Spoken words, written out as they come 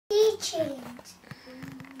change.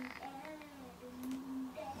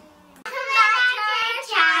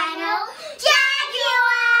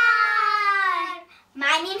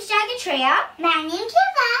 My name's Jagatrea. My name's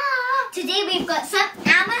Eva. Today we've got some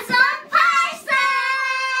Amazon parcels.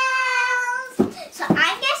 So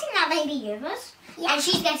I'm guessing that might be yours. Yeah. And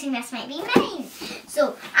she's guessing this might be mine.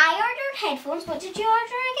 So I ordered headphones. What did you order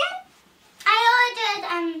again?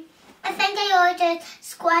 I think I ordered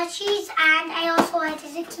squishies and I also ordered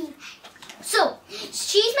a key. So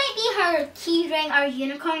she's might be her key ring or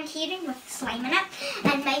unicorn key ring with slime in it.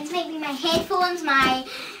 And mine might be my headphones, my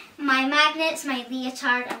magnets, my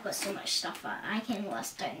leotard. I've got so much stuff that I can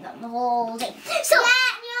list down them the whole day. So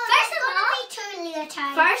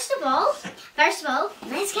first of all,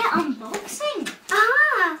 let's get unboxing.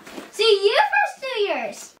 So you first do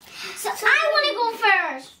yours. So I want to go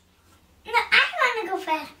first. No, I want to go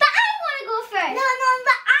first. But I want to go first. No,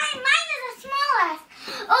 but mine is the smallest.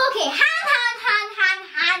 Okay,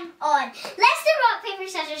 hand on. Let's do rock, paper,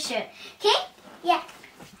 scissors, shoot. Okay? Yeah.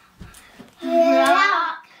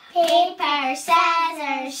 Rock, paper,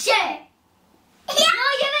 scissors, shoot. Yeah. No,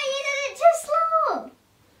 you did it too slow.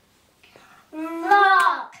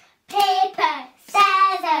 Rock, Paper,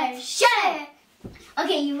 scissors, shoot.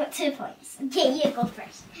 Okay, you got 2 points. Okay, you go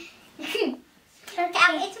first. Okay,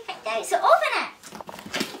 I'm going to pick out. So open it.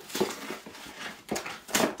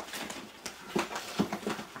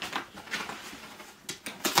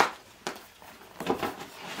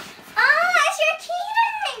 Oh, it's your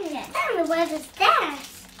keyring. I don't know what is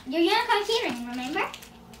this. Your unicorn keyring, remember?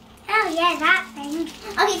 Oh yeah, that thing.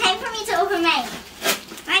 Okay, time for me to open mine.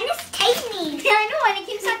 Mine is tiny. I know, and it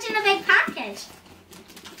keeps such in a big package.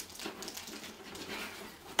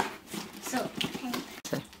 So,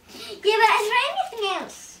 yeah, but is there anything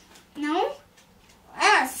else? No?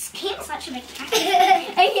 Oh, it came in such a big package.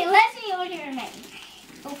 Okay, let me order mine.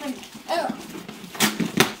 Open it. Oh.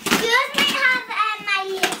 Yours might have my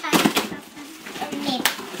leotard stuff in. Maybe.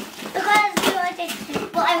 Because you ordered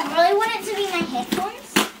 2. Well, I really want it to be my headphones.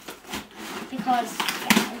 Because,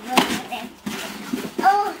 yeah, I really want them.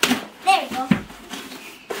 Oh, there we go.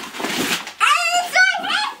 And it's my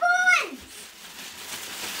headphones!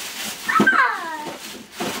 Oh!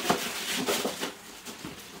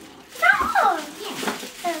 No! Yeah.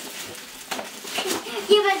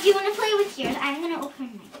 Yeah, but do you want to play with yours? I'm going to open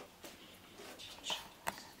mine.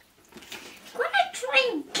 I'm going to try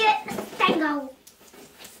and get the thing out.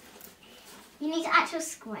 You need to actually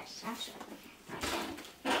squish.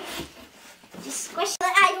 Just squish.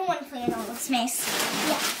 But I don't want to play in all this mess.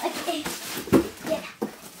 Yeah. Okay. Yeah.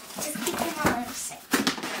 Just keep them all in a sec.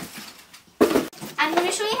 I'm going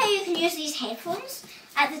to show you how you can use these headphones.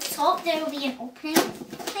 At the top there will be an opening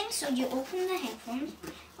thing. So you open the headphones,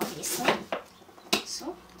 obviously.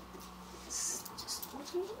 So, just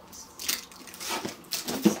open these.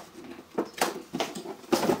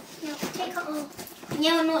 No, take it off.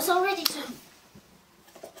 Yeah, no, it's already done.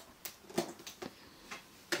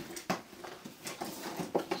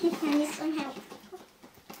 I need some help.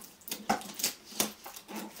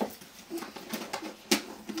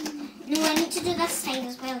 No, I need to do this side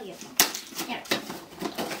as well, you know. There.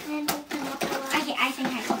 And open up the one. Okay, I think I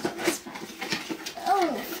got this part. Oh,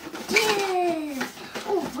 yes.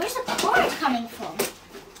 Oh, where's the cord coming from?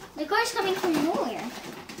 The cord's coming from nowhere.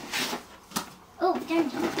 Oh, down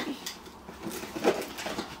here.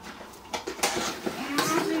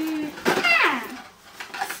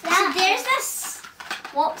 So there's this.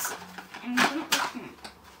 Whoops. I'm going to open it.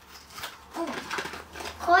 Oh.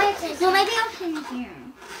 Cord is No, maybe open here.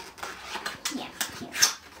 Yeah, here.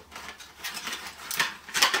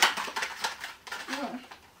 Oh.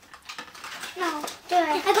 No, do it.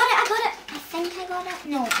 I got it. I think I got it.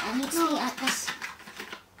 No, I need to be at this.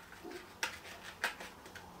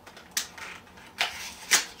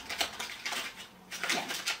 Yeah.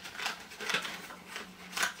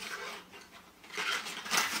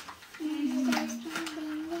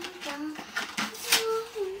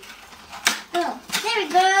 Oh, there we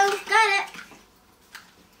go. Got it.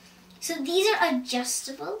 So these are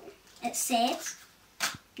adjustable. It says.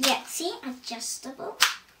 Yeah, see? Adjustable.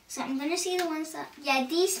 So I'm going to see the ones that... Yeah,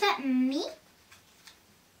 these fit me.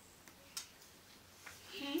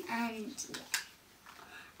 And yeah.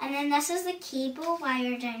 And then this is the cable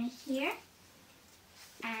wire down here.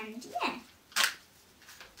 And yeah.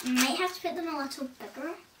 You might have to put them a little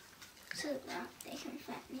bigger so that they can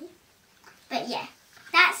fit me. But yeah,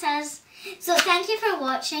 that's us. So thank you for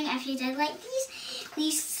watching. If you did like these,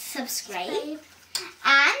 please subscribe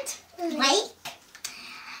and like.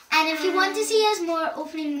 And if you want to see us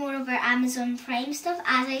opening more of our Amazon Prime stuff,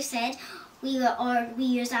 as I said, we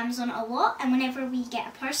use Amazon a lot, and whenever we get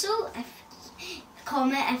a parcel,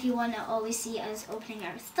 comment if you want to always see us opening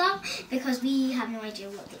our stuff, because we have no idea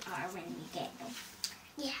what they are when we get them.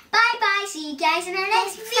 Yeah. Bye bye. See you guys in our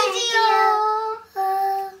next video.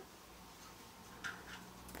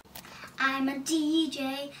 I'm a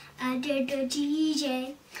DJ, I did the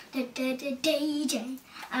DJ, DJ.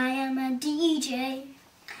 I am a DJ,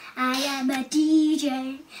 I am a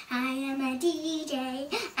DJ, I am a DJ,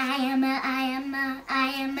 I am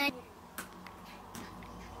a.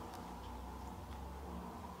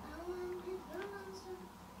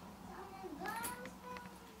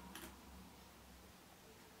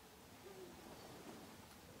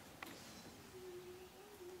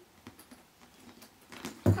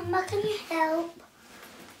 Mama, can you help?